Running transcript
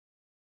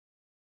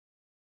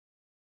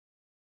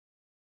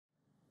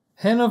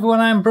Hello everyone,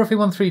 I'm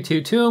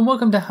Bruffy1322 and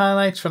welcome to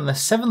highlights from the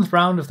 7th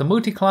round of the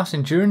Multi-Class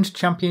Endurance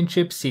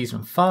Championship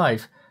Season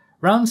 5.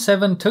 Round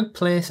 7 took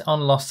place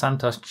on Los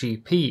Santos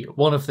GP,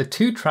 one of the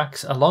two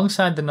tracks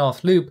alongside the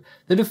North Loop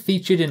that have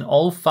featured in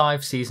all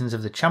 5 seasons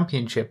of the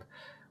championship.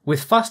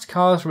 With fast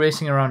cars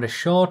racing around a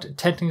short,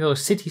 technical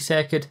city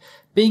circuit,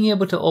 being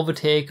able to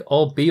overtake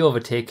or be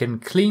overtaken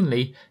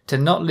cleanly to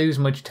not lose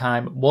much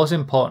time was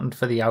important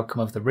for the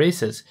outcome of the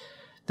races.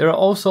 There are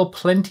also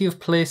plenty of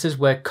places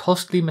where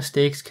costly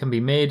mistakes can be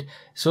made,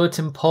 so it's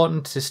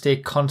important to stay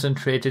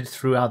concentrated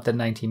throughout the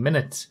 90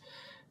 minutes.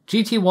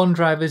 GT1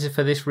 drivers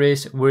for this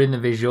race were in the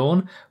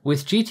Visione,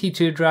 with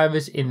GT2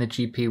 drivers in the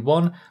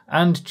GP1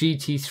 and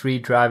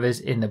GT3 drivers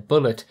in the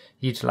Bullet,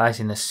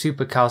 utilising the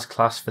Supercars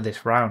class for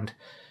this round.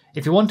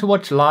 If you want to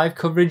watch live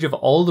coverage of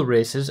all the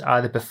races,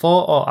 either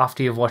before or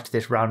after you've watched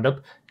this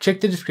roundup,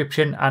 check the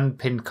description and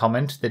pinned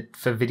comment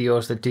for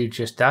videos that do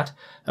just that,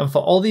 and for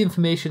all the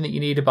information that you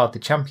need about the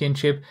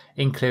championship,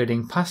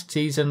 including past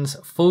seasons,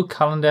 full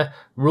calendar,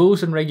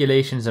 rules and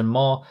regulations and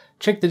more,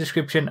 check the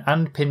description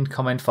and pinned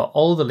comment for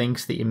all the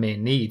links that you may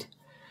need.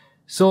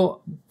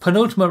 So,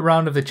 penultimate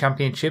round of the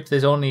championship,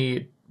 there's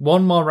only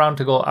one more round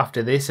to go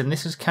after this, and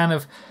this is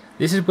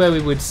where we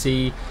would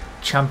see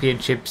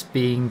championships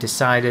being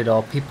decided,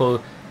 or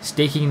people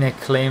staking their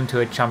claim to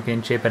a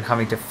championship and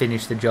having to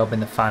finish the job in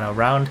the final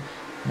round.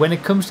 When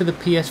it comes to the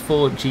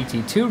PS4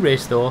 GT2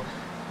 race though,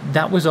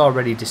 that was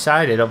already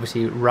decided.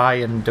 Obviously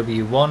Ryan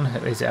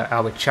W1 is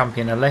our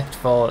champion-elect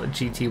for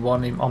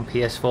GT1 on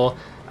PS4,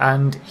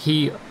 and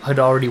he had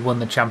already won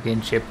the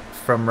championship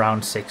from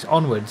round 6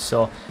 onwards,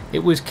 so it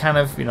was kind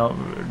of,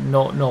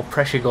 no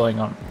pressure going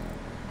on.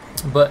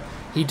 But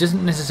he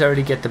doesn't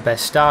necessarily get the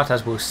best start,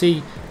 as we'll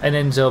see, and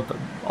ends up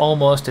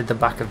almost at the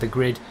back of the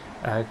grid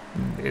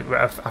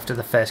after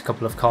the first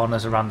couple of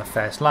corners around the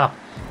first lap.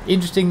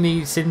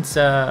 Interestingly, since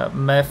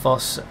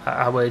Merfos,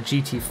 our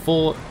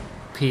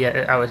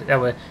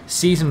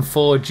Season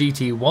 4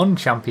 GT1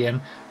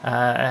 champion,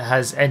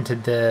 has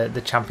entered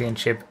the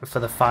championship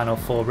for the final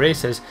 4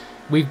 races,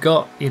 we've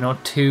got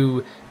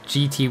two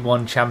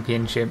GT1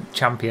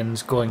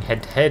 champions going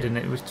head to head, and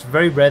it was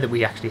very rare that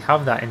we actually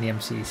have that in the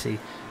MCEC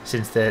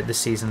since the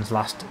seasons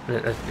last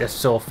are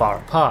so far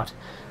apart.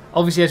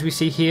 Obviously, as we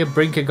see here,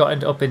 Brinker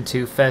got up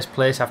into first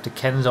place after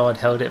Kenzo had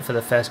held it for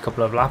the first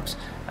couple of laps,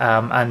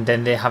 and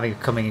then they're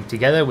coming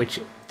together, which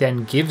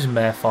then gives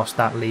Merfos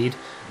that lead,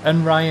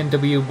 and Ryan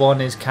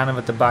W1 is kind of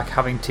at the back,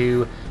 having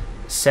to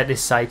set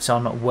his sights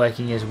on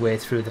working his way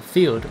through the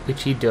field,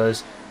 which he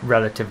does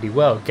relatively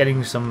well,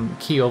 getting some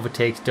key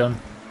overtakes done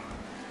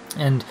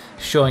and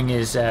showing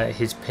his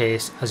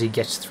pace as he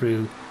gets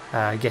through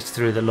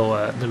the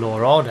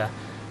lower order.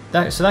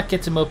 So that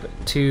gets him up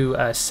to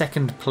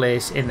second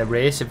place in the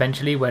race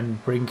eventually, when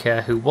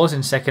Brinker, who was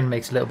in second,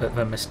 makes a little bit of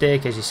a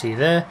mistake, as you see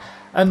there.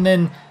 And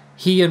then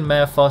he and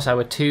Merfos,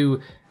 our two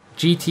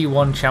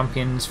GT1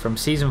 champions from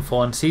Season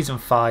 4 and Season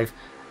 5,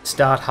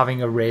 start having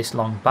a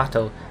race-long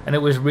battle. And it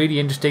was really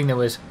interesting. There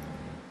was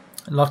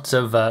lots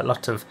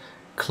of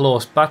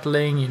close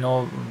battling,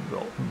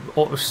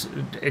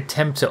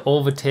 attempts at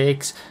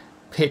overtakes,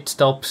 pit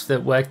stops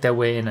that worked their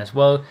way in as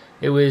well.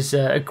 It was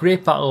a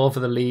great battle over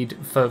the lead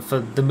for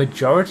the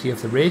majority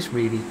of the race,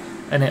 really,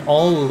 and it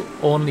all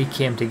only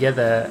came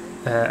together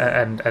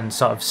and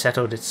sort of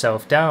settled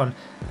itself down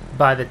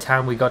by the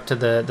time we got to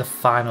the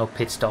final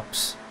pit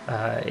stops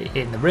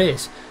in the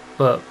race.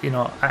 But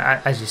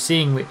as you're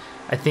seeing,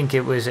 I think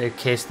it was a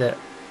case that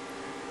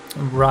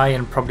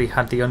Ryan probably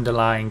had the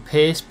underlying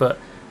pace, but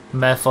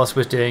Merfos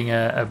was doing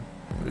a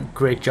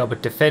great job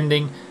at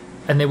defending,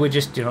 and they were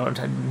just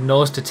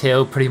nose to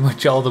tail pretty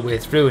much all the way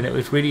through. And it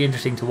was really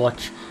interesting to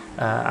watch,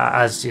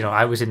 as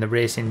I was in the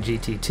race in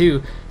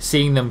GT2,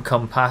 seeing them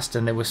come past,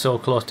 and they were so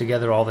close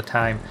together all the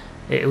time.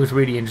 It was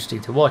really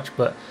interesting to watch,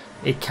 but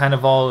it kind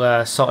of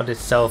all sorted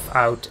itself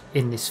out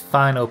in this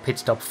final pit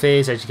stop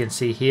phase. As you can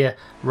see here,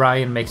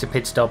 Ryan makes a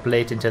pit stop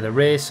late into the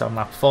race on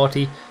lap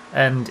 40,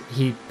 and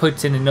he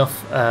puts in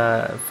enough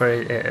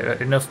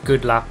enough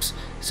good laps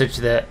such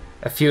that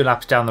a few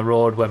laps down the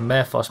road, when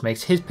Merfos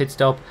makes his pit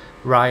stop,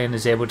 Ryan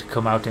is able to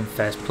come out in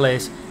first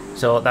place.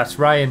 So that's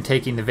Ryan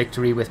taking the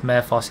victory, with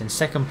Merfos in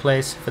second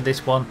place for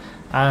this one,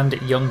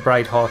 and Young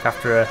Brighthawk,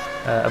 after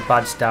a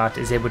bad start,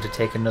 is able to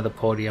take another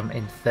podium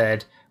in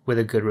third with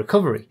a good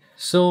recovery.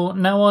 So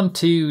now on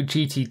to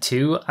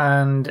GT2,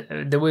 and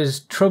there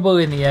was trouble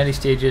in the early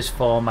stages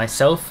for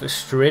myself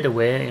straight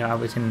away.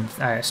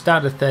 I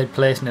started third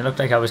place, and it looked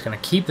like I was going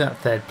to keep that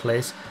third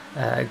place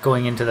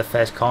going into the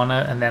first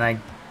corner, and then I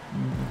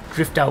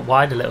drift out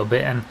wide a little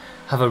bit and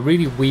have a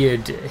really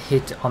weird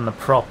hit on the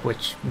prop,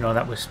 which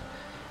that was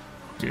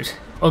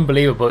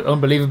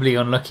unbelievably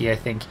unlucky, I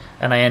think,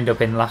 and I end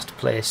up in last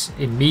place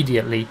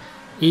immediately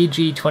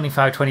AG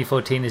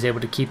 25-2014 is able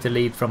to keep the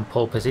lead from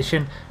pole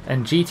position,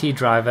 and GT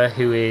Driver,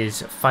 who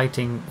is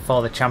fighting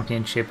for the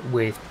championship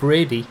with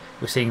Brady,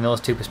 we're seeing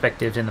those two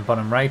perspectives in the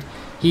bottom right,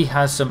 he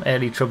has some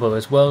early trouble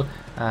as well,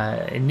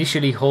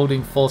 initially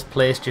holding 4th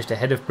place just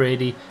ahead of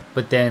Brady,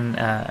 but then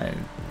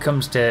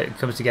comes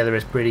together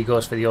as Brady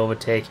goes for the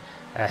overtake,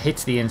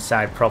 hits the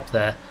inside prop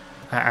there,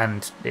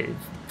 and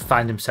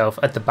finds himself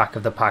at the back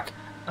of the pack,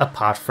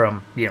 apart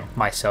from, you know,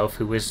 myself,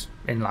 who was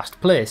in last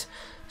place.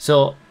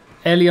 So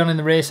early on in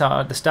the race,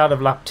 at the start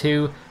of lap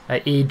 2,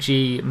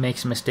 AG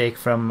makes a mistake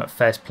from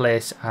first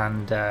place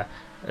and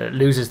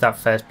loses that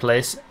first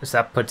place. So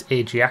that puts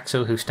AG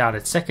Axel, who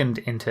started second,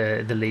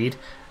 into the lead,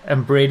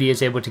 and Brady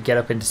is able to get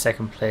up into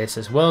second place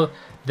as well.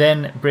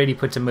 Then Brady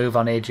puts a move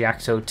on AG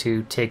Axel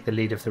to take the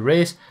lead of the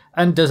race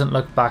and doesn't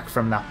look back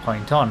from that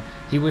point on.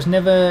 He was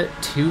never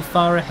too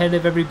far ahead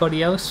of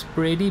everybody else,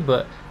 Brady,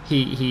 but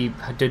he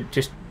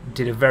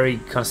did a very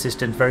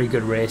consistent, very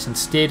good race and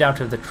stayed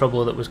out of the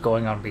trouble that was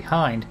going on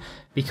behind,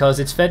 because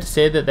it's fair to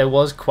say that there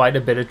was quite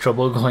a bit of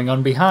trouble going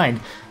on behind.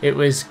 It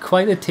was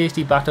quite a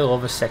tasty battle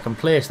over second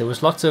place. There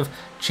was lots of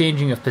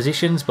changing of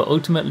positions, but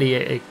ultimately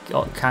it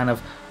kind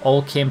of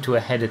all came to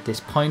a head at this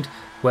point,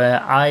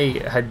 where I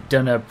had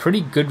done a pretty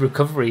good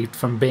recovery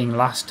from being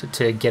last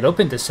to get up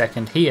into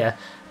second here,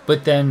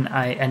 but then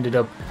I ended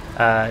up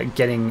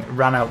getting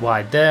ran out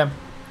wide there,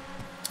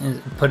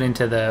 put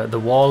into the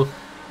wall,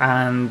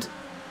 and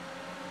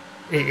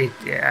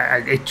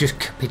it just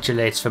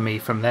capitulates for me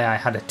from there. I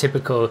had a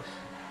typical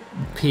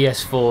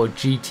PS4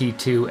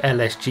 GT2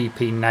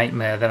 LSGP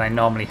nightmare that I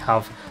normally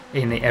have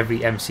in every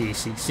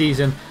MCEC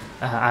season.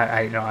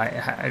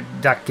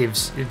 That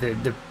gives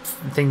the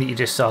thing that you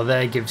just saw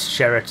there gives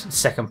Sherritt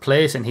second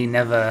place, and he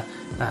never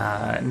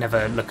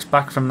looks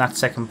back from that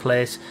second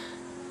place.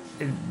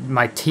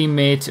 My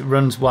teammate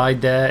runs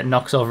wide there,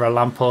 knocks over a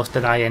lamppost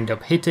that I end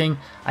up hitting.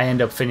 I end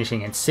up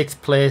finishing in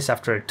 6th place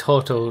after a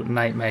total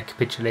nightmare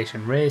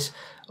capitulation race.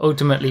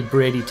 Ultimately,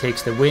 Brady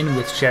takes the win,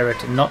 with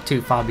Sherritt not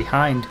too far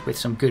behind with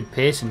some good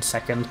pace in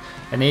second,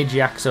 and AG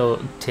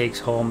Axel takes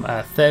home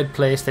 3rd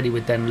place that he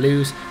would then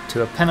lose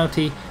to a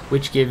penalty,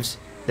 which gives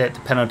the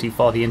penalty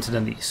for the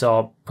incident that you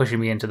saw pushing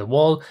me into the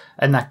wall,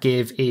 and that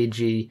gave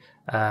AG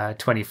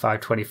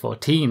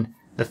 25-2014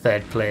 the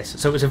 3rd place.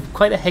 So it was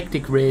quite a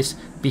hectic race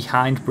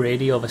behind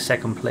Brady over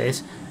 2nd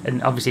place,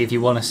 and obviously if you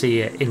want to see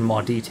it in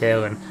more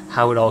detail and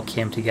how it all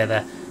came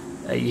together,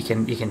 you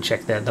can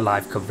check the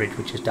live coverage,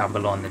 which is down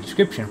below in the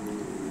description.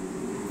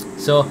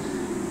 So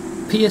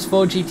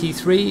PS4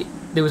 GT3,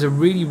 there was a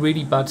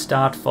really bad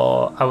start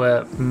for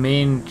our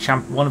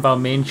one of our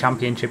main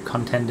championship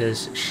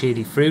contenders,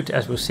 Shady Fruit,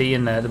 as we'll see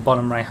in the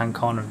bottom right hand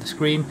corner of the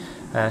screen.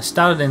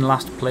 Started in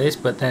last place,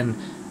 but then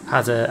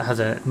has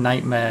a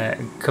nightmare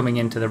coming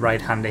into the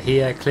right hander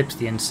here, clips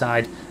the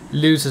inside,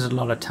 loses a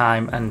lot of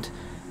time, and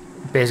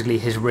basically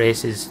his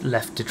race is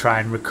left to try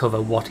and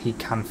recover what he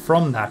can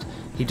from that.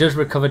 He does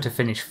recover to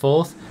finish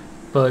 4th,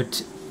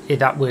 but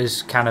that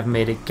was kind of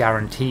made it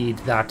guaranteed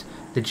that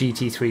the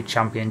GT3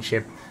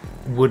 championship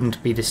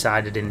wouldn't be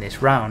decided in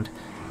this round.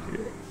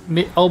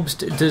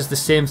 Obst does the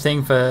same thing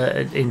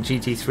in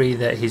GT3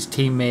 that his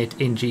teammate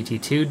in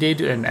GT2 did,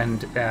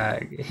 and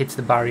hits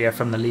the barrier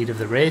from the lead of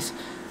the race.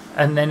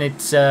 And then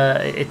it's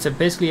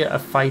basically a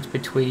fight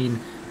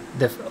between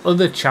the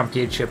other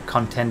championship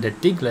contender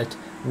Diglett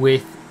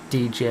with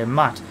DJ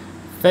Matt.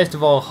 First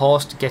of all,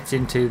 Horst gets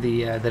into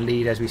the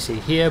lead as we see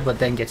here, but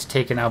then gets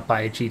taken out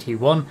by a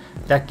GT1.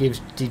 That gives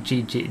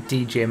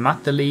DJ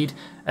Matt the lead,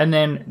 and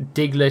then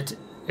Diglett,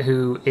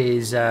 who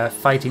is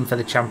fighting for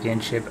the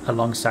championship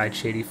alongside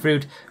Shady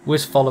Fruit,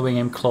 was following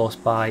him close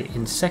by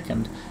in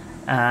 2nd.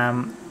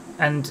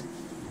 And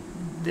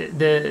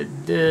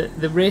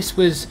the race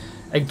was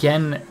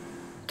again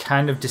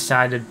kind of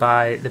decided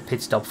by the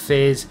pit stop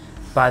phase.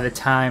 By the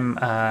time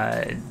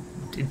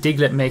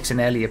Diglett makes an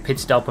earlier pit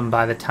stop, and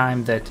by the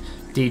time that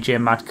DJ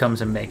Matt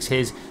comes and makes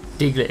his,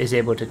 Diglett is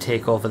able to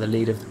take over the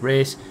lead of the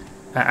race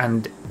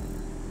and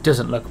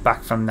doesn't look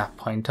back from that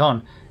point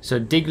on. So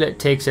Diglett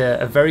takes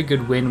a very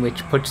good win,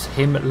 which puts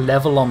him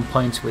level on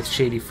points with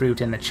Shady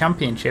Fruit in the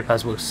championship,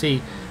 as we'll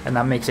see, and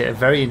that makes it a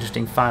very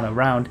interesting final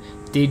round.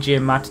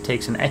 DJ Matt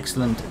takes an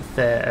excellent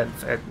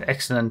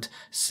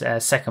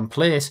 2nd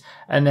place,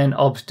 and then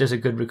Obst does a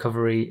good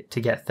recovery to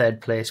get 3rd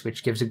place,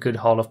 which gives a good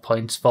haul of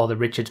points for the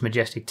Richards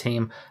Majestic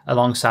team,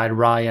 alongside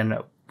Ryan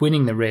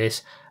winning the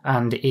race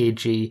and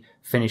AG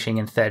finishing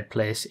in 3rd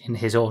place in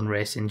his own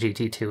race in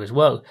GT2 as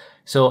well.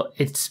 So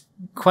it's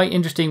quite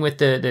interesting with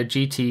the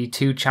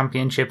GT2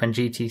 championship and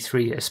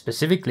GT3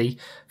 specifically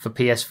for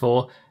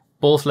PS4.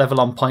 Both level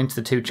on points,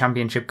 the two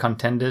championship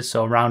contenders,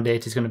 so round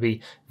 8 is going to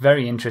be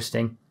very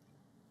interesting.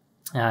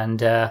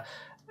 And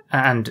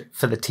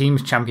for the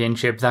team's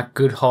championship, that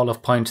good haul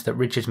of points that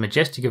Richards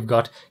Majestic have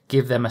got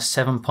give them a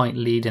 7-point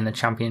lead in the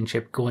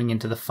championship going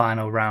into the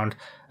final round,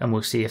 and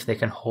we'll see if they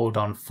can hold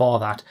on for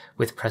that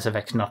with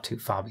Preservex not too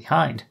far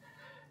behind.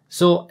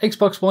 So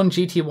Xbox One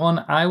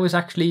GT1, I was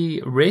actually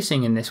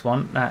racing in this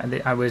one.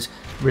 I was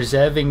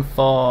reserving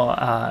for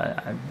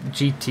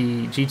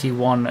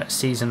GT1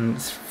 Season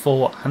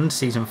 4 and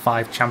Season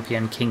 5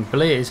 champion King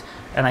Blaze,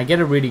 and I get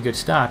a really good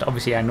start.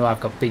 Obviously I know I've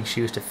got big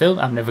shoes to fill,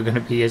 I'm never going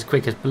to be as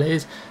quick as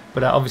Blaze,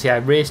 but obviously I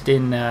raced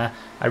in the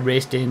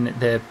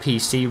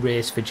PC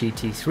race for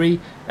GT3,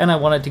 and I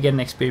wanted to get an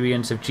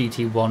experience of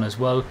GT1 as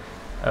well,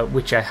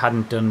 which I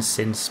hadn't done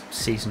since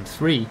Season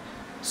 3.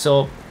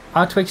 So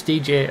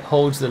R2X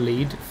holds the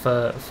lead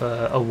for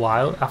a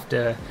while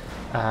after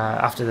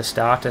the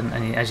start,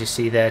 and as you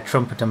see there,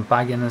 Trumpet and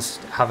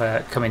Baggins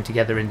have coming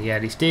together in the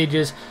early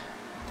stages,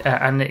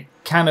 and it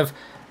kind of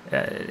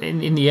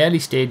in the early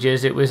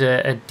stages it was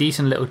a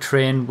decent little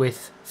train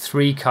with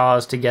 3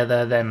 cars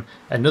together, then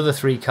another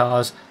 3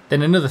 cars,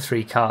 then another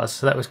 3 cars.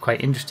 So that was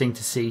quite interesting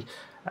to see.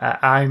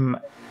 I'm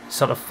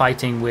sort of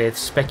fighting with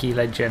Specky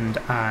Legend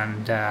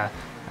and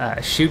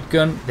Shoot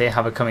Gun. They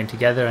have a coming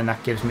together, and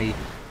that gives me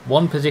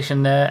 1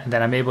 position there, and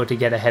then I'm able to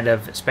get ahead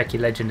of Specky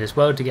Legend as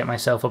well to get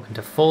myself up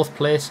into 4th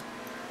place.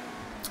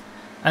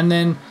 And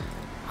then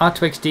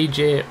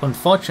R2X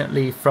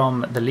unfortunately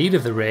from the lead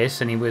of the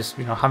race, and he was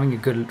having a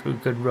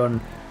good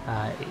run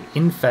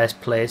in 1st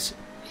place,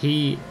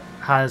 he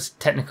has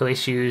technical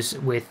issues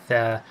with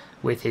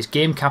his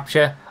game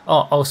capture.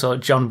 Oh, also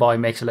John Boy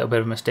makes a little bit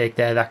of a mistake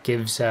there. That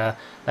gives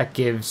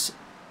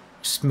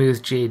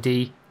Smooth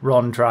JD,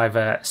 Ron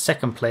Driver,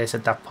 2nd place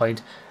at that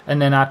point. And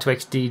then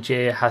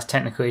R2X has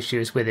technical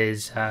issues with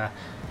his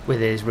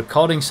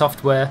recording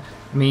software.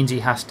 Means he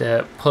has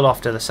to pull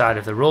off to the side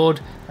of the road,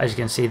 as you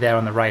can see there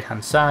on the right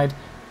hand side,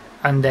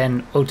 and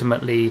then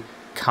ultimately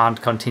can't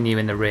continue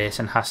in the race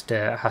and has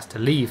to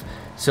leave.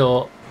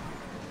 So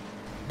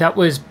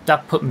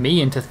that put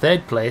me into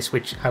 3rd place,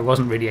 which I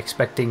wasn't really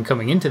expecting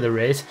coming into the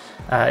race.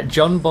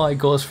 John Boy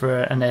goes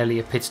for an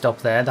earlier pit stop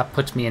there. That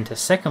puts me into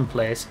 2nd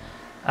place,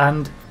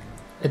 and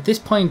at this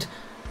point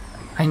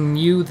I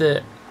knew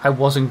that I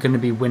wasn't going to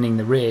be winning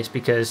the race,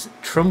 because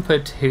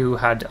Trumpet, who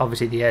had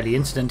obviously the early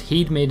incident,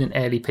 he'd made an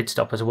early pit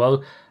stop as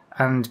well,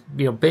 and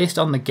based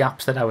on the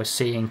gaps that I was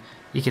seeing,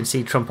 you can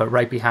see Trumpet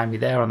right behind me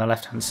there on the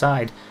left hand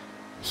side.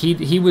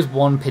 He was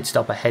 1 pit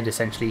stop ahead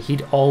essentially.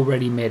 He'd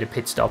already made a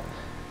pit stop,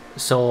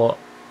 so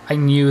I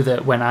knew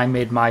that when I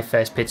made my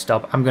first pit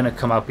stop, I'm going to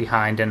come out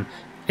behind, and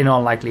in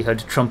all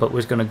likelihood Trumpet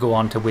was going to go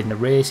on to win the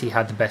race. He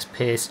had the best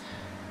pace,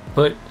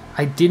 but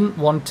I didn't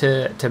want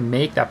to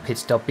make that pit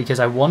stop because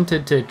I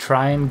wanted to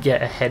try and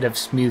get ahead of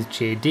Smooth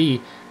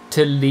JD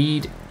to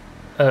lead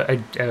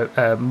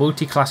a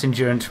multi-class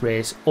endurance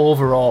race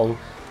overall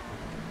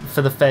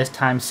for the first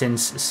time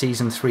since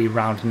Season 3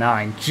 Round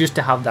 9, just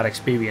to have that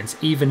experience,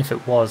 even if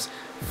it was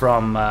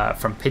from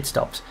pit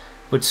stops.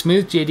 But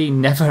Smooth JD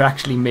never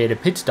actually made a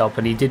pit stop,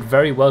 and he did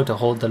very well to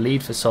hold the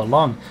lead for so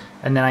long.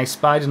 And then I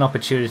spied an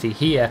opportunity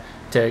here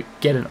to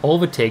get an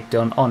overtake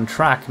done on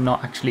track,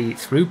 not actually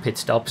through pit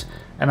stops,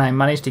 and I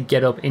managed to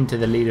get up into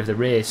the lead of the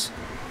race,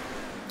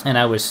 and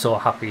I was so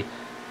happy.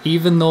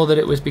 Even though that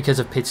it was because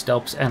of pit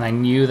stops, and I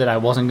knew that I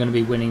wasn't going to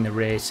be winning the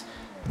race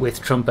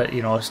with Trumpet,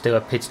 still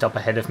a pit stop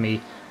ahead of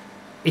me,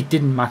 it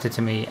didn't matter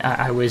to me.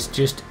 I was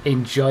just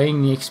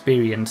enjoying the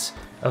experience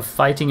of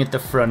fighting at the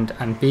front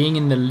and being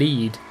in the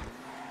lead,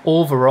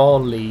 overall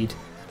lead,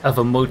 of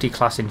a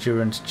multi-class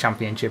endurance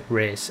championship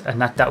race,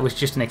 and that was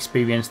just an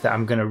experience that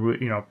I'm going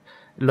to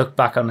look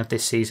back on it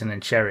this season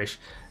and cherish.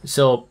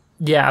 So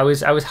yeah, I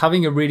was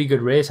having a really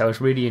good race. I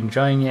was really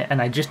enjoying it,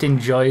 and I just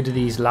enjoyed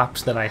these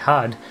laps that I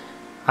had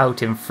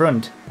out in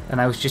front, and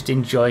I was just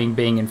enjoying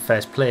being in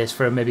 1st place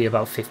for maybe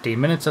about 15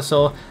 minutes or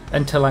so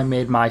until I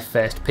made my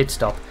first pit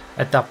stop.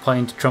 At that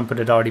point Trumpet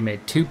had already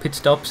made 2 pit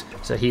stops,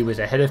 so he was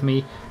ahead of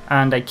me,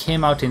 and I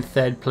came out in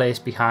 3rd place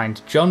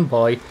behind John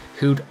Boy,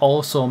 who'd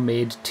also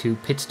made 2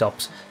 pit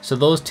stops. So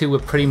those 2 were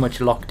pretty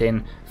much locked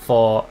in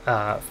for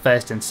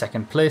 1st and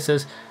 2nd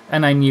places,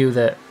 and I knew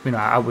that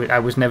I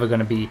was never going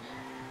to be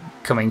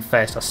coming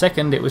 1st or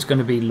 2nd. It was going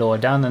to be lower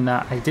down than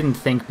that. I didn't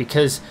think,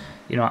 because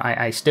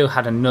I still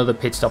had another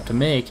pit stop to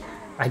make,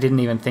 I didn't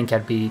even think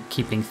I'd be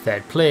keeping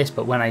 3rd place.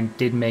 But when I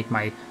did make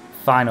my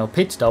final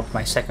pit stop,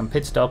 my 2nd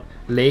pit stop,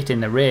 late in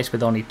the race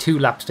with only 2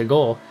 laps to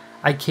go,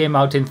 I came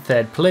out in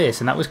 3rd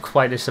place, and that was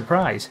quite a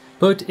surprise.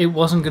 But it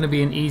wasn't going to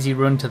be an easy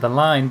run to the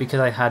line, because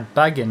I had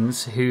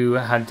Baggins, who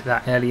had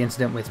that early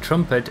incident with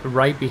Trumpet,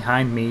 right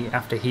behind me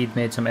after he'd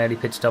made some early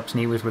pit stops and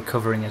he was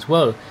recovering as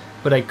well.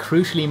 But I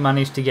crucially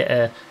managed to get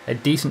a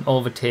decent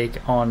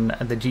overtake on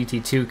the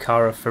GT2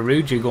 car of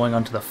Ferrugia going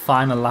on to the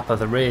final lap of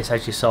the race.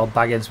 As you saw,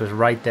 Baggins was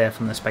right there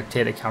from the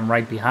spectator cam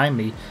right behind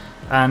me,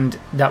 and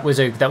that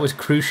was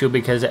crucial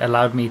because it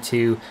allowed me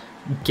to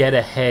get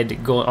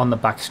ahead, go on the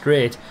back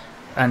straight,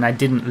 and I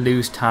didn't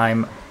lose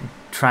time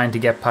trying to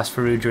get past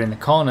Ferrugia in the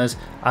corners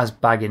as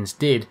Baggins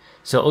did.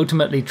 So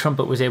ultimately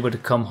Trumpet was able to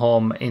come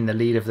home in the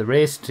lead of the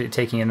race,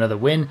 taking another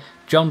win.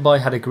 John Boy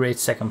had a great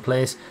 2nd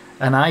place,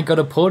 and I got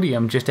a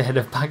podium just ahead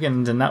of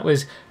Baggins, and that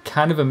was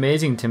kind of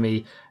amazing to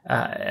me.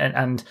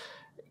 And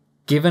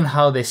given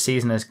how this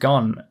season has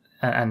gone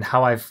and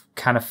how I've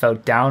kind of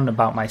felt down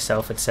about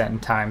myself at certain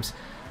times,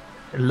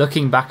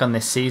 looking back on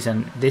this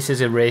season, this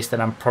is a race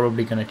that I'm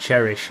probably going to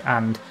cherish,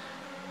 and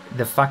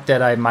the fact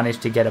that I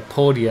managed to get a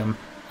podium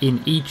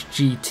in each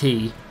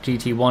GT,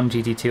 GT1,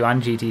 GT2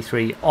 and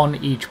GT3 on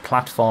each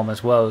platform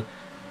as well,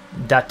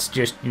 that's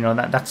just, you know,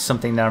 that's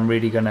something that I'm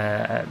really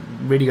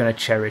gonna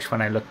cherish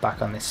when I look back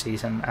on this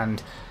season.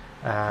 And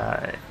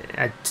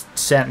it's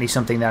certainly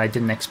something that I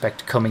didn't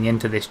expect coming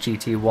into this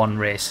GT1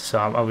 race, so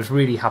I was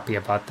really happy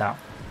about that.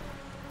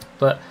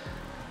 But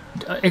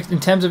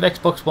in terms of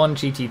Xbox One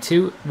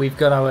GT2, we've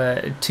got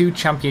our two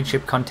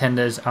championship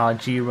contenders, are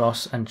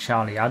G-Ross and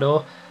Charlie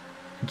Addo.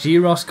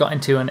 G-Ross got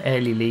into an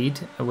early lead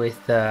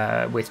with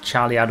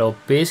Charlie Addo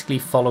basically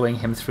following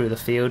him through the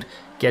field,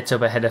 gets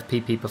up ahead of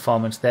PP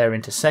Performance there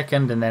into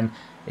second, and then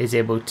is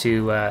able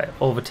to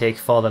overtake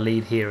for the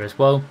lead here as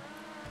well.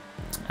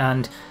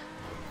 And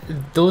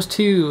those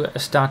two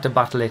start to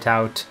battle it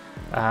out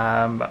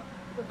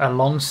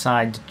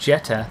alongside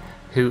Jetta,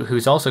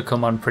 who's also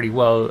come on pretty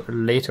well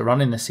later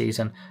on in the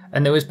season.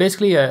 And there was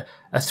basically a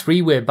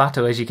three-way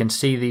battle, as you can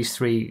see these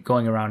three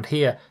going around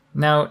here.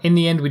 Now, in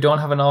the end, we don't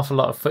have an awful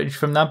lot of footage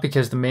from that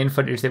because the main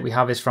footage that we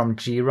have is from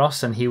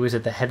G-Ross, and he was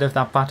at the head of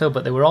that battle,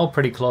 but they were all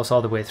pretty close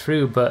all the way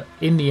through. But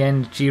in the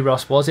end,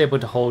 G-Ross was able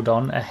to hold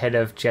on ahead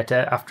of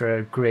Jetta after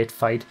a great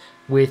fight,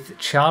 with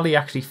Charlie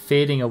actually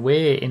fading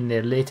away in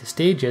the later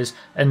stages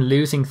and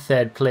losing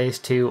third place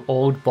to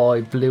old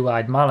boy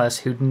Blue-Eyed Malice,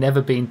 who'd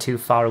never been too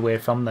far away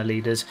from the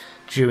leaders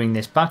during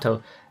this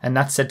battle. And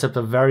that sets up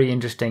a very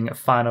interesting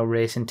final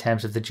race in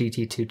terms of the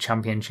GT2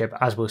 Championship,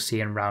 as we'll see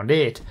in round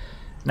 8.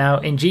 Now,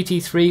 in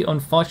GT3,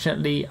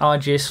 unfortunately,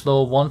 RJ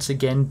Slow once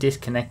again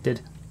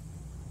disconnected.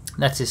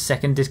 That's his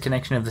second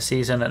disconnection of the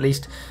season. At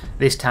least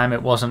this time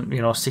it wasn't,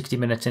 60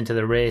 minutes into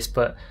the race,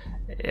 but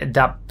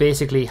that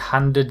basically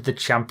handed the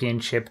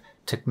championship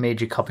to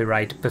Major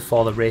Copyright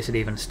before the race had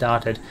even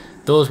started.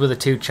 Those were the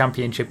two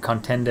championship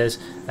contenders,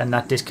 and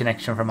that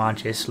disconnection from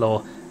RJ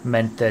Slow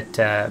meant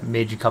that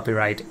Major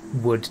Copyright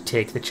would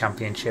take the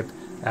championship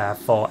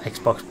for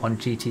Xbox One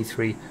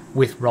GT3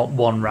 with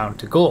one round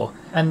to go.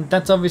 And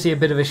that's obviously a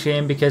bit of a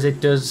shame because it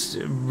does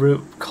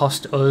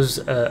cost us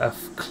a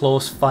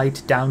close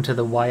fight down to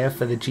the wire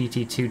for the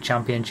GT2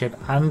 Championship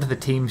and the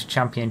Teams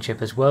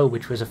Championship as well,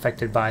 which was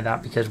affected by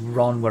that because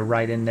Ron were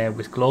right in there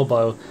with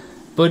Global.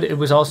 But it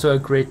was also a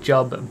great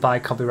job by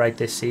Copyright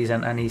this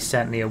season, and he's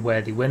certainly a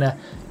worthy winner.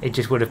 It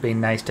just would have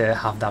been nice to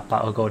have that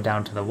battle go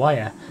down to the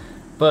wire.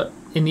 But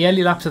in the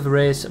early laps of the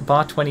race,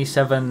 Bar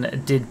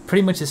 27 did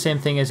pretty much the same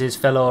thing as his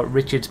fellow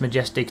Richards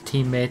Majestic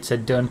teammates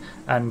had done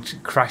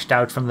and crashed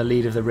out from the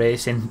lead of the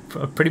race in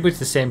pretty much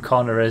the same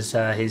corner as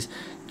his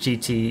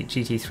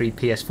GT3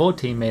 PS4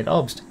 teammate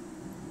Obst.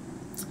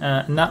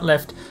 And that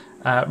left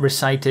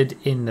Recited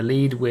in the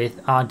lead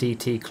with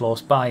RDT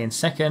close by in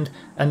second,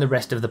 and the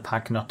rest of the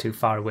pack not too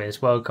far away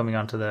as well, coming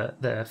onto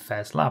the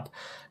first lap.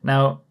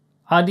 Now,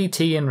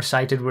 RDT and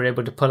Recited were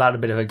able to pull out a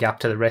bit of a gap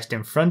to the rest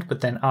in front,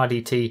 but then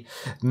RDT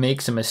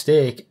makes a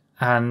mistake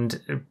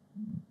and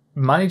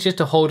manages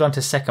to hold on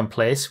to second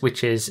place,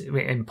 which is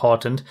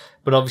important,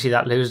 but obviously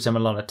that loses him a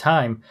lot of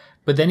time.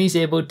 But then he's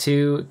able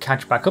to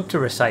catch back up to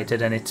Recited,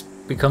 and it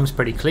becomes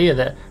pretty clear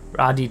that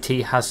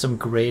RDT has some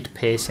great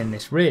pace in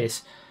this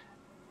race.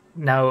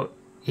 Now,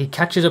 he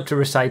catches up to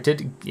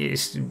Recited,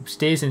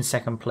 stays in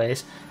second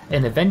place,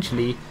 and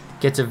eventually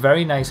gets a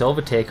very nice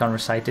overtake on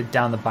Recited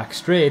down the back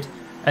straight,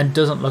 and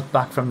doesn't look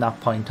back from that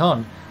point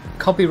on.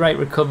 Copyright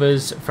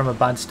recovers from a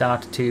bad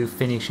start to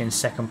finish in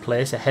second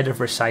place ahead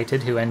of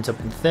Recited, who ends up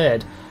in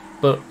third.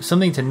 But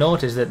something to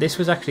note is that this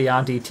was actually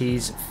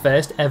RDT's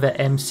first ever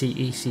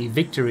MCEC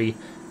victory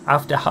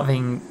after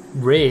having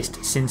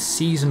raced since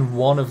season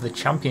 1 of the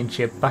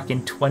championship back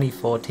in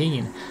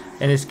 2014.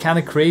 And it's kind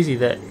of crazy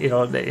that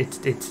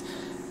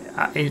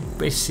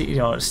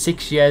it's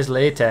 6 years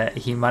later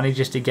he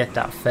manages to get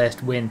that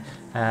first win,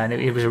 and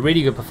it was a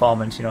really good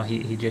performance.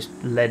 He just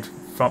led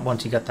front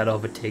once he got that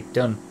overtake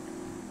done.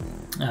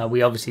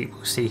 We obviously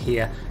will see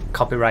here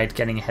Copyright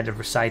getting ahead of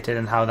Recited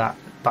and how that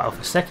battle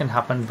for second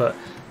happened, but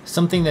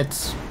something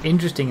that's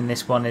interesting in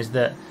this one is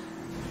that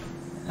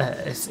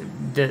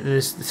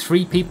there's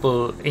 3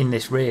 people in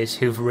this race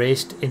who've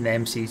raced in the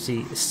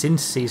MCC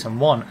since season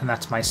 1, and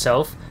that's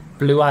myself,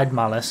 Blue-Eyed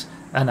Malice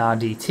and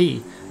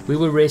RDT. We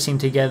were racing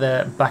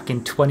together back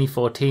in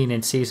 2014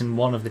 in season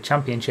 1 of the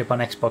championship on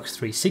Xbox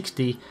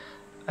 360,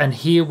 and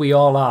here we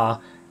all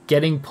are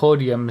getting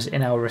podiums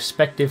in our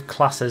respective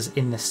classes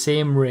in the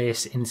same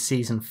race in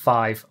season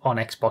 5 on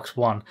Xbox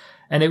One,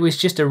 and it was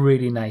just a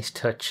really nice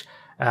touch.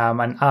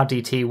 And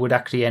RDT would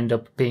actually end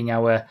up being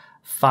our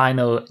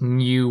final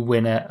new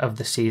winner of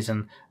the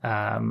season,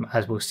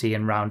 as we'll see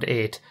in round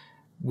 8.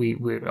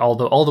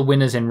 All the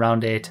winners in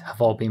round 8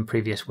 have all been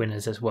previous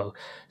winners as well.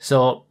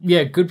 So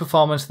yeah, good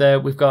performance there.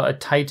 We've got a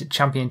tight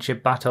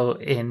championship battle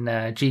in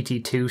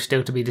GT2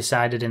 still to be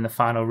decided in the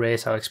final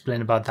race. I'll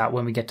explain about that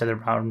when we get to the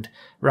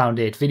round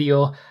 8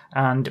 video.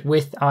 And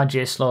with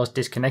RJ Slow's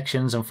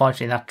disconnections,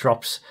 unfortunately that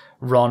drops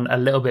Ron a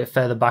little bit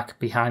further back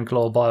behind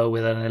Global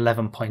with an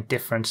 11-point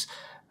difference.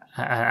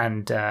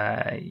 And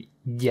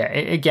yeah,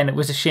 again, it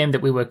was a shame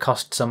that we were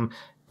cost some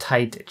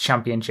tight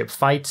championship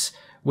fights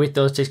with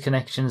those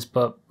disconnections,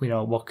 but you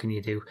know, what can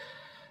you do?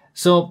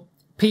 So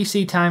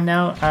PC time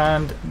now,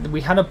 and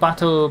we had a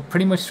battle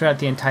pretty much throughout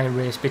the entire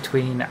race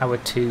between our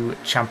two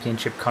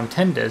championship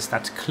contenders.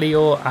 That's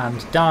Cleo and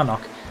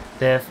Darnock.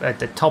 They're at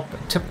the top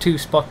 2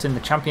 spots in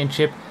the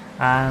championship,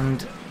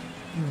 and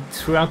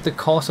throughout the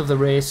course of the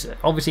race,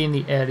 obviously in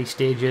the early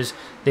stages,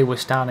 they were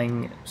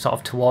starting sort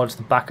of towards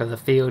the back of the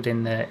field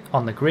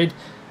on the grid,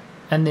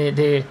 and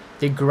they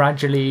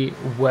gradually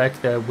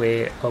work their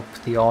way up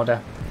the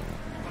order.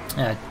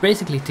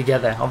 Basically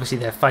together. Obviously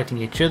they're fighting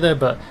each other,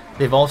 but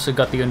they've also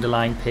got the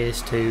underlying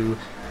pace to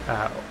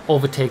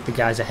overtake the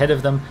guys ahead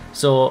of them,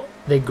 so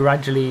they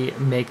gradually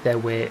make their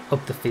way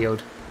up the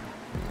field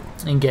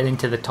and get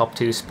into the top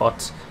 2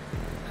 spots.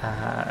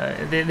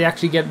 They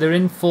actually they're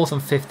in 4th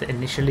and 5th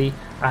initially,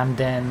 and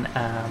then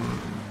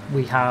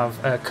we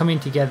have coming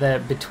together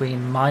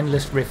between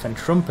Mindless Riff and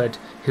Trumpet,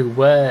 who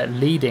were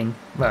leading,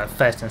 well,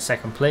 1st and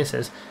 2nd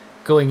places,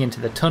 going into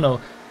the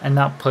tunnel, and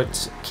that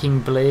puts King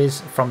Blaze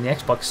from the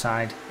Xbox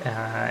side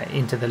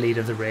into the lead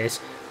of the race,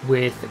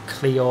 with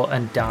Cleo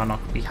and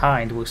Darnock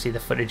behind. We'll see the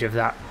footage of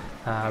that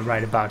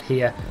right about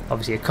here.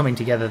 Obviously coming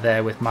together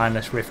there with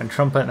Mindless Riff and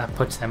Trumpet, that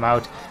puts them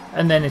out,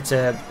 and then it's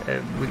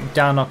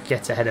Darnock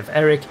gets ahead of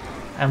Eric,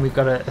 and we've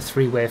got a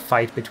 3-way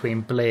fight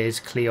between Blaze,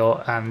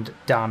 Cleo and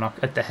Darnock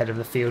at the head of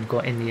the field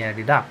in the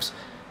early laps.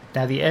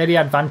 Now the early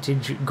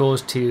advantage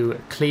goes to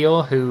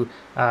Cleo, who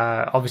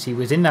obviously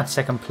was in that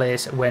 2nd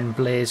place when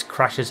Blaze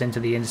crashes into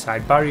the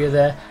inside barrier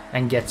there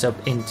and gets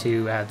up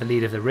into the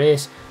lead of the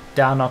race.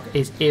 Darnock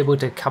is able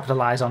to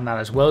capitalise on that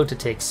as well to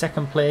take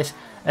 2nd place,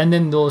 and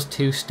then those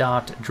two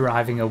start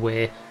driving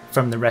away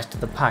from the rest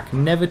of the pack,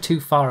 never too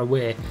far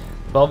away.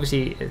 But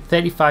obviously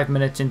 35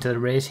 minutes into the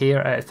race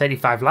here,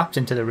 35 laps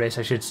into the race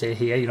I should say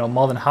here, you know,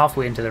 more than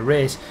halfway into the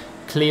race,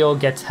 Cleo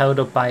gets held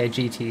up by a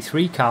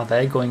GT3 car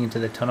there going into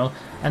the tunnel,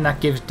 and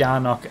that gives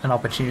Darnock an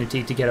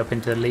opportunity to get up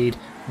into the lead,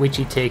 which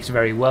he takes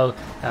very well.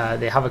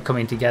 They have it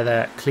coming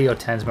together. Cleo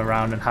turns him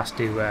around and has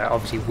to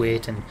obviously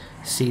wait and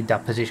cede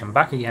that position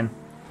back again.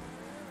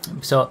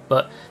 So,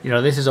 but you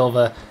know, this is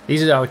over.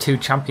 These are our two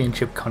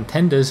championship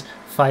contenders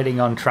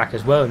fighting on track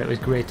as well, and it was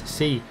great to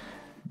see.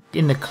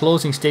 In the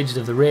closing stages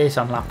of the race,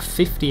 on lap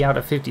 50 out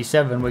of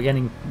 57, we're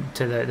getting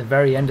to the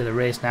very end of the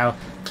race now.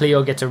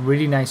 Cleo gets a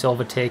really nice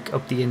overtake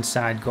up the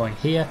inside going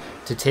here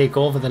to take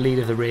over the lead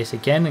of the race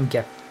again and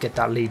get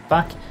that lead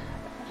back.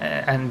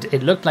 And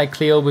it looked like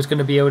Cleo was going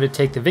to be able to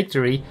take the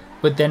victory,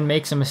 but then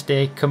makes a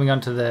mistake coming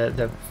onto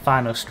the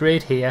final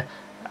straight here,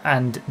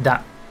 and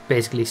that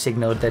basically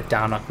signaled that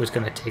Darnock was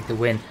going to take the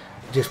win.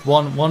 Just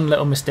one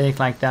little mistake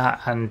like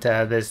that, and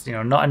there's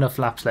not enough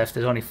laps left.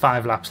 There's only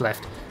 5 laps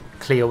left.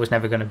 Cleo was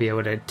never going to be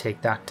able to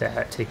take that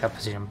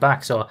position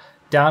back. So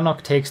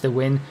Darnock takes the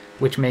win,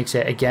 which makes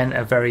it again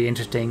a very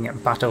interesting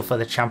battle for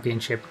the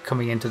championship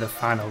coming into the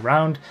final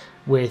round,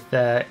 with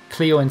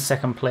Cleo in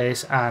 2nd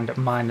place and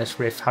Mindless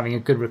Riff having a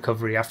good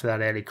recovery after that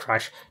early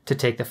crash to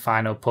take the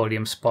final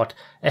podium spot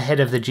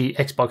ahead of the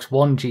Xbox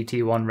One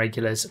GT1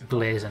 regulars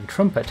Blaze and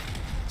Trumpet.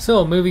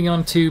 So moving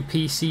on to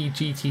PC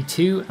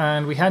GT2,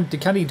 and we had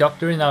Ducati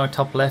Doctor in our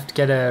top left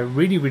get a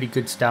really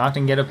good start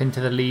and get up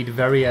into the lead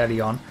very early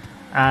on.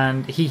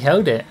 And he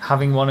held it,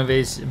 having one of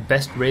his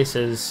best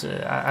races,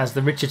 as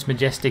the Richards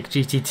Majestic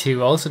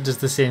GT2 also does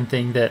the same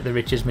thing that the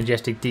Richards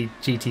Majestic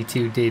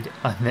GT2 did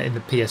in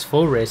the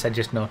PS4 race, I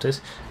just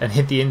noticed, and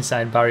hit the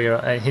inside barrier,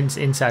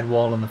 inside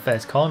wall on the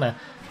first corner.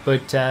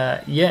 But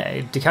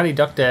yeah, Ducati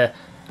Doctor,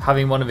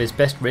 having one of his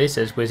best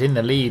races, was in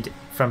the lead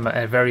from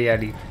a very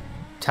early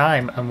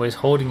time and was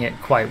holding it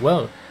quite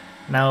well.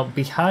 Now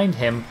behind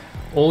him,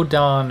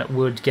 Odan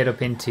would get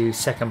up into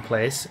 2nd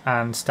place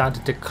and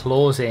started to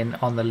close in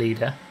on the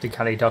leader,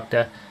 Ducati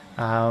Doctor,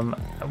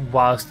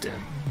 whilst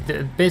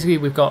basically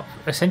we've got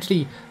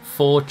essentially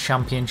 4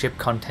 championship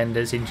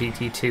contenders in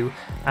GT2,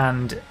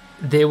 and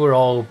they were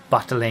all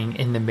battling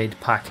in the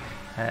mid-pack.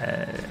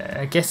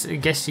 I guess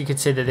you could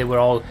say that they were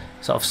all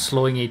sort of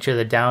slowing each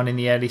other down in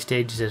the early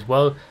stages as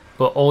well,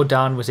 but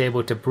Odan was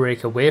able to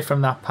break away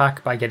from that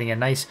pack by getting a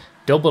nice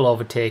double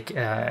overtake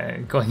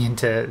going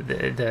into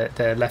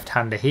the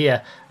left-hander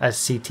here,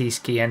 as CT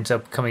Ski ends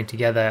up coming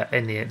together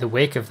in the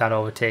wake of that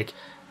overtake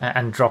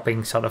and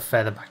dropping sort of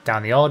further back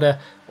down the order.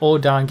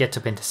 Odan gets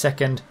up into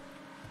 2nd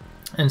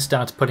and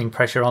starts putting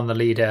pressure on the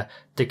leader,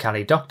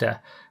 Ducati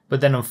Doctor.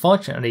 But then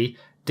unfortunately,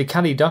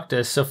 Ducati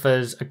Doctor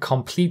suffers a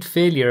complete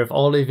failure of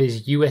all of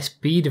his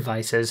USB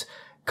devices,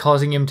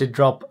 causing him to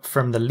drop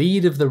from the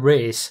lead of the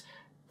race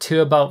to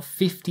about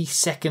 50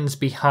 seconds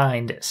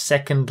behind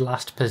 2nd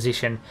last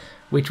position,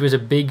 which was a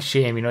big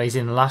shame. He's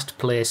in last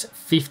place,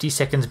 50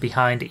 seconds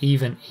behind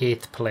even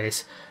 8th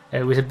place.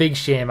 It was a big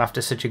shame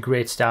after such a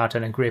great start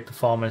and a great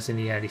performance in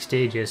the early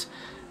stages.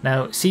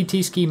 Now,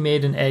 CT Ski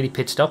made an early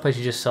pit stop, as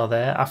you just saw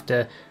there,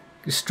 after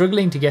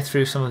struggling to get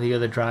through some of the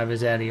other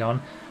drivers early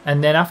on,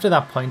 and then after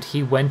that point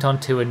he went on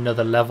to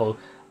another level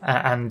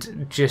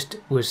and just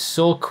was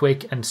so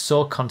quick and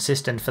so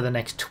consistent for the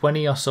next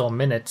 20 or so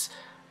minutes.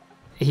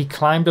 He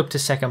climbed up to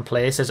 2nd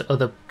place as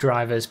other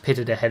drivers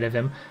pitted ahead of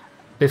him,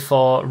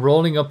 before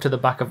rolling up to the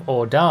back of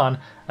Ordan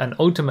and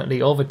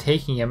ultimately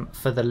overtaking him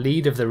for the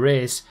lead of the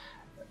race,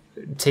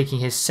 taking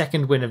his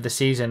second win of the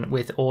season,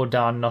 with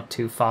Ordan not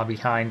too far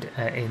behind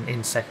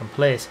in second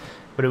place.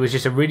 But it was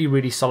just a really,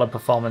 really solid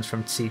performance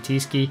from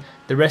Tsitsiski.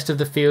 The rest of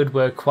the field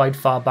were quite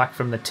far back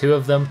from the two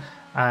of them,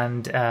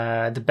 and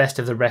the best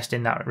of the rest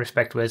in that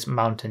respect was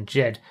Mount and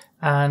Jed.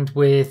 And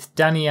with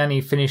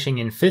Damiani finishing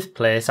in 5th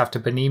place after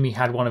Bonimi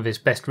had one of his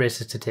best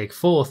races to take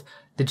 4th,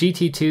 the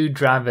GT2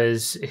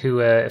 drivers who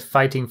were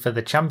fighting for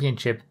the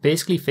championship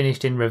basically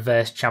finished in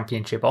reverse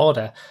championship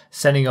order,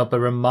 setting up a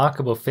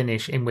remarkable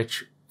finish in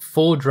which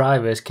 4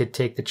 drivers could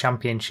take the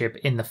championship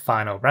in the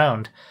final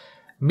round.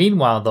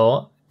 Meanwhile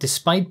though,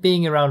 despite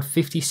being around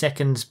 50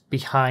 seconds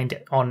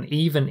behind on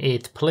even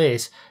 8th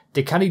place,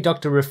 Ducati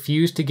Doctor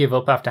refused to give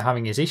up after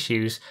having his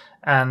issues,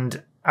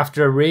 and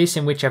after a race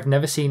in which I've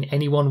never seen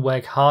anyone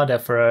work harder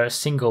for a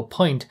single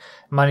point,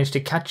 managed to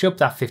catch up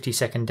that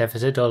 50-second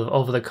deficit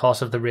over the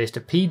course of the race to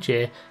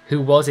PJ,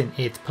 who was in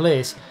 8th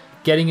place,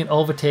 getting an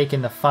overtake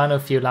in the final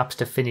few laps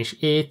to finish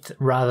 8th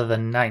rather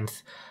than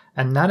 9th.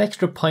 And that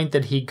extra point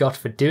that he got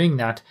for doing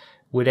that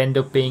would end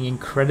up being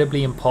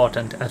incredibly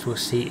important, as we'll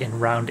see in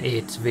round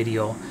 8's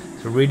video.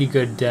 It's a really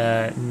good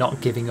not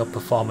giving up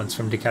performance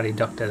from Ducati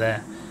Doctor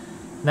there.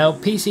 Now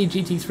PC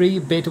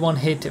GT3, Beta 1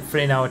 hit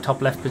in our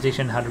top left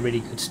position, had a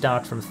really good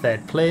start from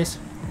 3rd place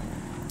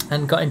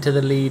and got into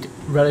the lead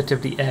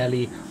relatively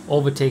early,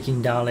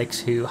 overtaking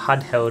Daleks, who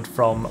had held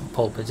from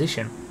pole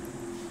position.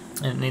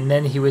 And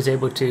then he was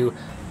able to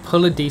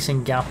pull a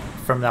decent gap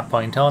from that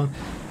point on,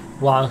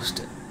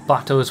 whilst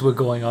battles were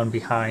going on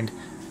behind,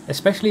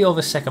 especially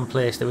over 2nd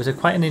place. There was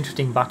quite an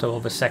interesting battle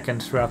over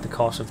 2nd throughout the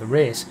course of the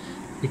race,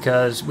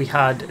 because we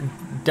had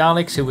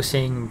Daleks, who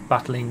were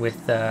battling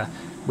with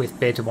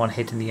Beta 1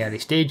 hit in the early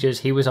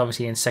stages. He was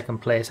obviously in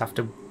 2nd place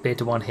after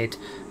Beta 1 hit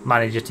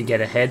manages to get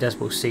ahead, as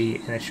we'll see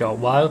in a short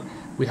while.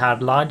 We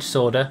had Large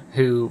Soda,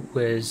 who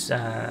was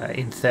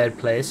in 3rd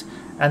place,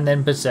 and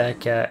then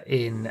Berserker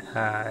in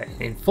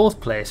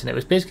 4th place, and it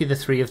was basically the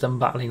 3 of them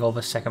battling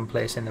over 2nd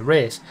place in the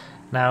race.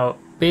 Now,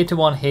 Beta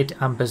 1 hit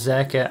and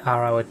Berserker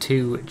are our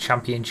 2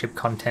 championship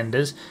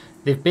contenders.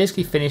 They've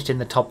basically finished in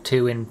the top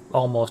 2 in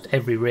almost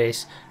every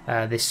race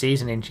this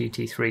season in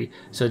GT3,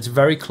 so it's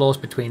very close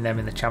between them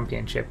in the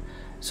championship.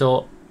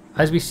 So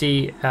as we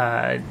see,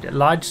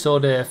 Large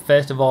Soda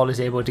first of all is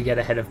able to get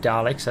ahead of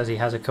Daleks, as he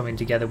has it coming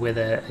together with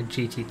a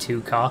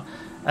GT2 car,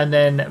 and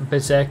then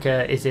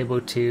Berserker is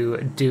able to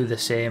do the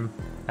same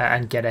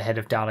and get ahead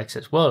of Daleks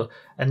as well,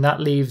 and that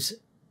leaves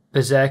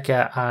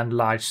Berserker and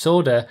Large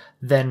Soda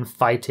then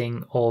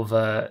fighting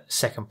over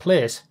 2nd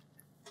place.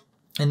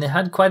 And they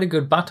had quite a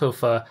good battle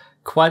for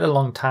quite a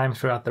long time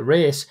throughout the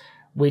race,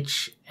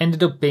 which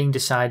ended up being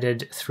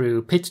decided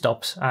through pit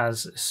stops,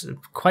 as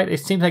it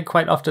seems like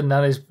quite often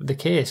that is the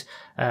case.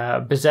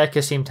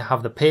 Berserker seemed to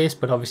have the pace,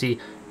 but obviously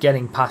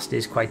getting past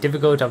is quite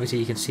difficult. Obviously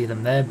you can see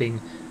them there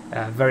being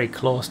very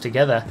close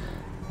together.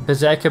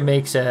 Berserker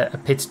makes a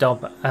pit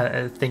stop,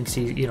 thinks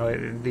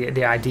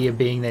the idea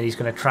being that he's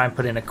going to try and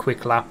put in a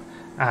quick lap,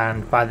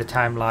 and by the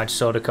time Large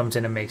Soda comes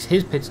in and makes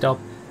his pit stop,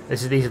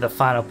 these are the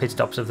final pit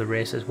stops of the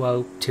race as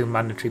well, 2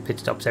 mandatory pit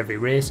stops every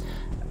race.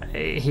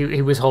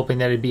 He was hoping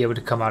that he'd be able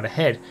to come out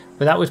ahead,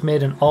 but that was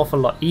made an awful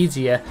lot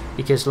easier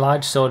because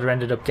Large Soda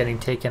ended up getting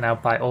taken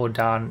out by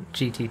Ordan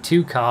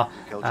GT2 car.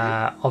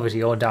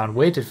 Obviously Ordan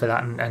waited for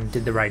that and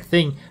did the right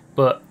thing,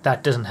 but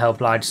that doesn't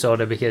help Large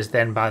Soda, because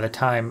then by the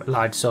time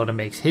Large Soda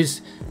makes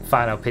his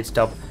final pit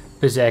stop,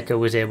 Berserker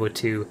was able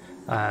to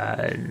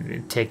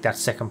take that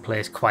 2nd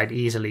place quite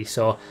easily.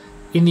 So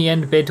in the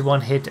end, Beta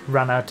 1 hit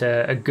ran out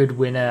a good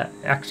winner,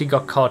 actually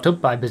got caught up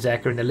by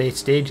Berserker in the late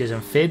stages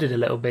and faded a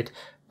little bit,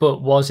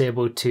 but was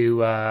able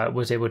to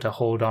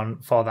hold on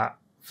for that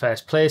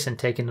 1st place and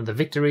take another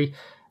victory,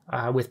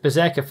 with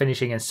Berserker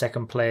finishing in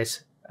 2nd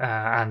place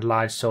and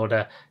Large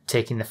Soda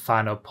taking the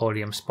final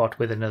podium spot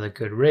with another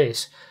good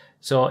race.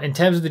 So in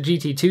terms of the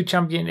GT2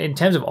 champion, in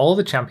terms of all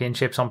the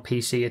championships on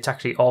PC, it's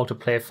actually all to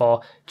play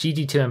for.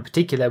 GT2 in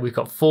particular, we've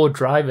got 4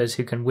 drivers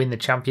who can win the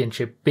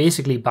championship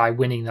basically by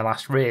winning the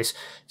last race.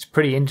 It's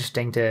pretty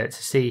interesting to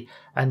see.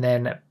 And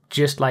then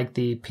just like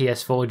the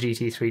PS4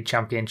 GT3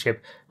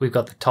 championship, we've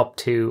got the top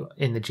 2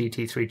 in the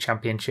GT3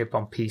 championship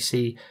on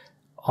PC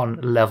on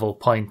level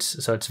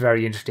points. So it's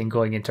very interesting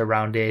going into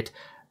round 8.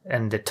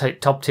 And the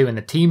top 2 in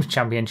the teams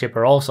championship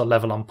are also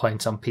level on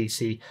points on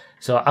PC.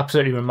 So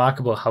absolutely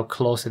remarkable how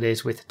close it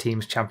is with the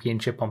teams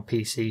championship on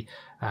PC,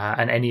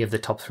 and any of the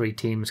top 3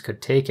 teams could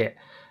take it.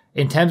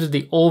 In terms of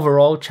the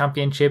overall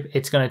championship,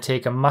 it's going to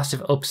take a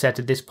massive upset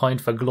at this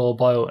point for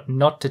Globe Oil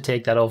not to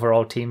take that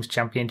overall teams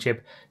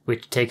championship,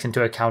 which takes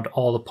into account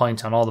all the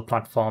points on all the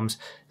platforms.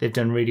 They've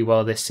done really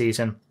well this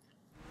season,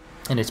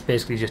 and it's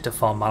basically just a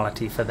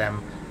formality for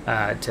them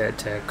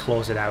to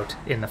close it out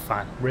in the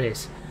final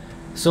race.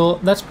 So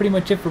that's pretty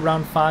much it for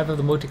round 5 of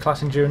the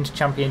Multiclass Endurance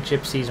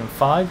Championship Season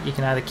 5. You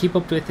can either keep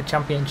up with the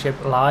championship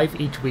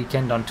live each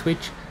weekend on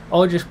Twitch,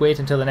 or just wait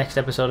until the next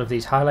episode of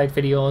these highlight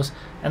videos.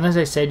 And as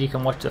I said, you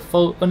can watch the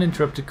full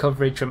uninterrupted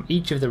coverage from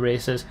each of the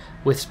races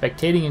with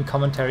spectating and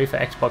commentary for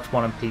Xbox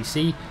One and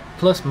PC,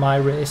 plus my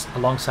race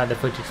alongside the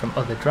footage from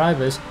other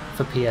drivers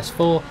for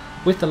PS4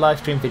 with the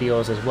livestream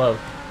videos as well.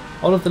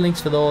 All of the links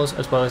for those,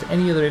 as well as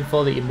any other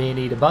info that you may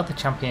need about the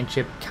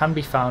championship, can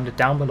be found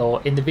down below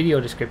in the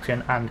video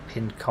description and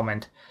pinned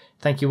comment.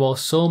 Thank you all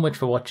so much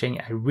for watching,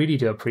 I really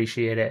do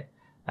appreciate it,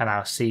 and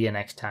I'll see you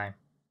next time.